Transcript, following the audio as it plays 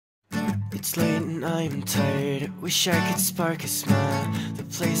It's late and I'm tired. Wish I could spark a smile. The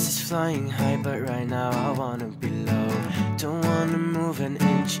place is flying high, but right now I wanna be low. Don't wanna move an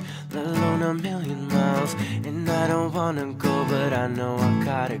inch, let alone a million miles. And I don't wanna go, but I know I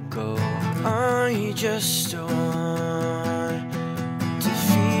gotta go. I just want to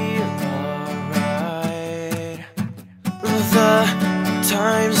feel alright. The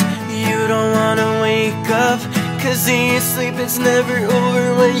times you don't wanna wake up, 'cause in your sleep it's never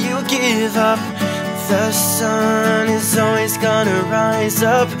over when you give up. The sun is always gonna rise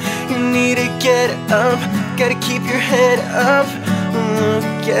up. You need to get up, gotta keep your head up.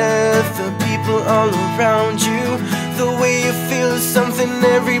 Look at the people all around you. The way you feel is something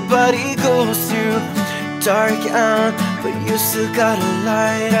everybody goes through. Dark out, but you still gotta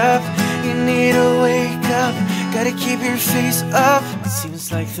light up. You need to wake up, gotta keep your face up. It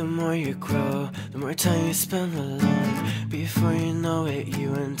seems like the more you grow, the more time you spend alone. Before you know it,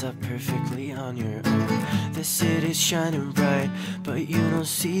 you end up perfectly on your own. The city's shining bright, but you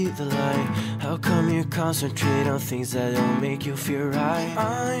don't see the light. How come you concentrate on things that don't make you feel right?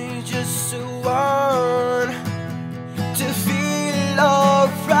 I just want to feel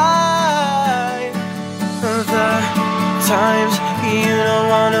alright. The times you don't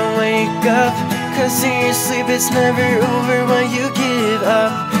wanna wake up, 'cause in your sleep it's never over when you give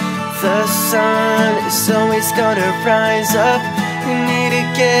up. The sun is always gonna rise up. You need to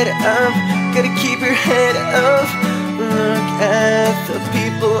get up, gotta keep your head up. Look at the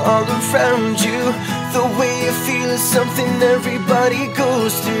people all around you. The way you feel is something everybody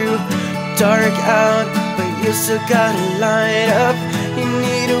goes through. Dark out, but you still gotta light up. You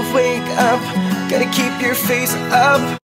need to wake up, gotta keep your face up.